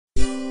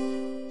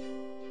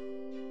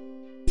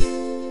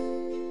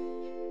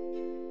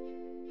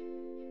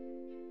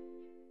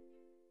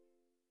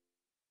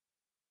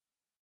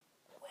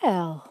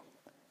Well,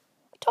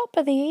 top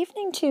of the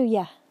evening to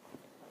you.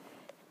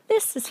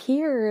 This is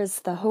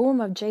the home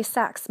of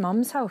J-Sack's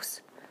mum's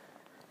house.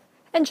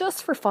 And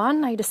just for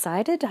fun, I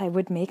decided I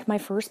would make my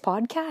first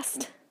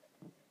podcast.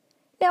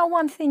 Now,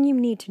 one thing you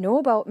need to know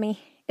about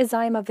me is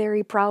I'm a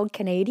very proud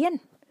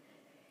Canadian.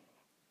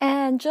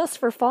 And just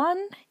for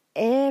fun,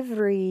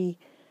 every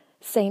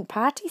St.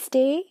 Patty's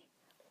Day,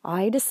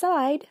 I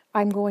decide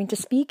I'm going to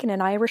speak in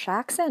an Irish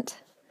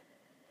accent.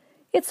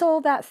 It's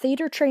all that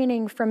theatre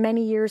training from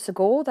many years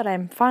ago that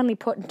I'm finally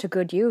putting to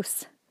good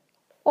use.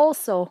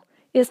 Also,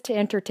 is to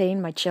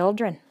entertain my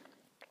children.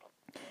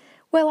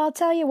 Well, I'll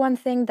tell you one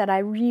thing that I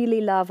really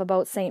love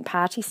about St.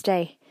 Patty's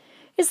Day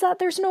is that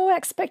there's no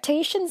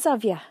expectations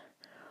of you.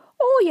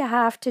 All you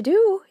have to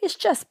do is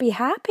just be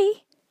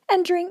happy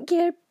and drink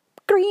your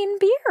green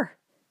beer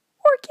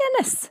or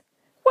Guinness,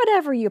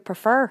 whatever you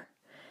prefer.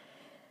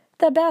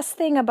 The best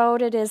thing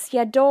about it is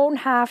you don't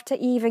have to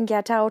even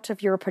get out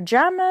of your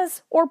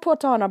pajamas or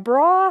put on a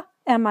bra.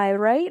 Am I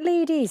right,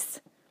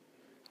 ladies?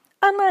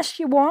 Unless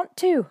you want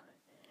to.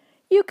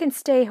 You can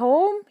stay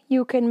home,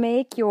 you can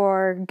make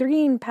your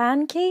green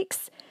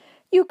pancakes,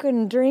 you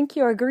can drink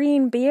your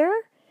green beer,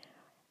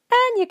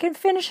 and you can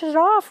finish it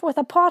off with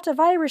a pot of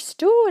Irish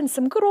stew and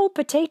some good old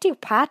potato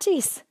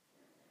patties.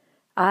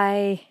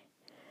 I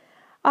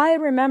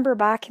remember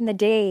back in the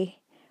day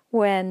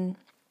when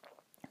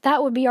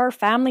that would be our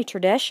family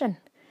tradition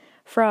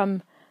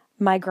from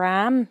my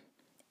gram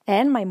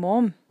and my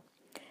mum.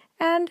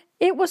 And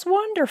it was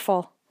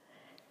wonderful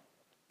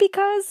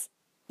because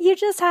you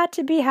just had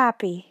to be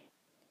happy.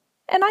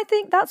 And I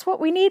think that's what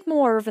we need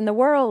more of in the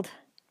world.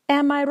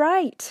 Am I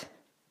right?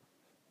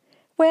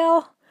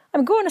 Well,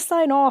 I'm going to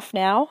sign off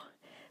now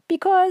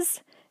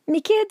because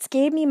me kids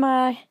gave me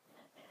the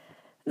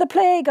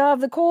plague of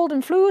the cold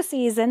and flu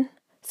season.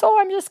 So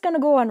I'm just going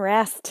to go and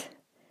rest.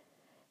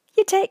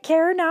 You take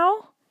care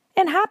now.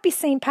 And happy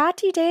St.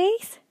 Patty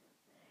Days.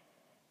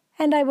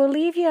 And I will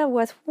leave you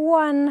with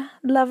one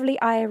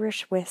lovely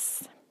Irish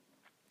whist.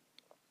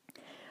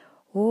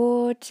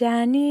 Oh,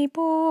 Danny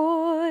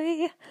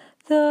boy,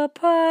 the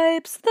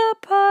pipes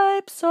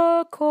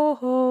are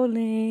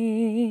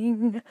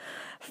calling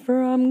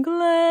from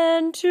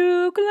glen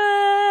to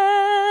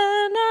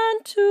glen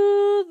and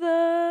to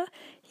the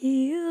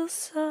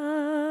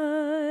hillside.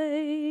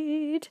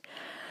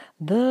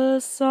 The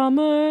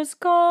summer's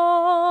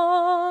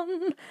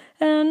gone,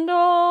 and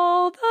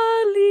all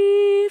the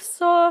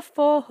leaves are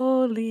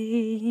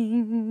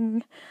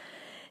falling.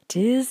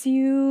 'Tis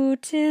you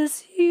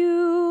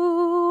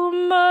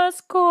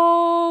must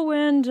go,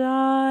 and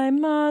I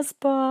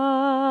must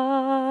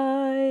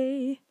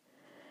buy.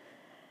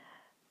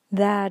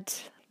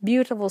 That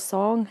beautiful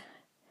song,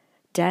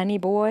 Danny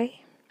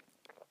Boy,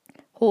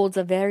 holds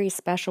a very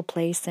special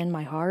place in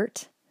my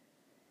heart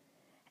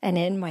and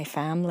in my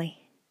family.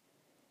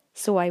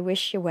 So I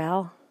wish you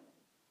well.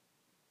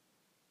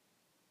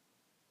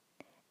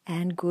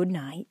 And good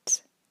night.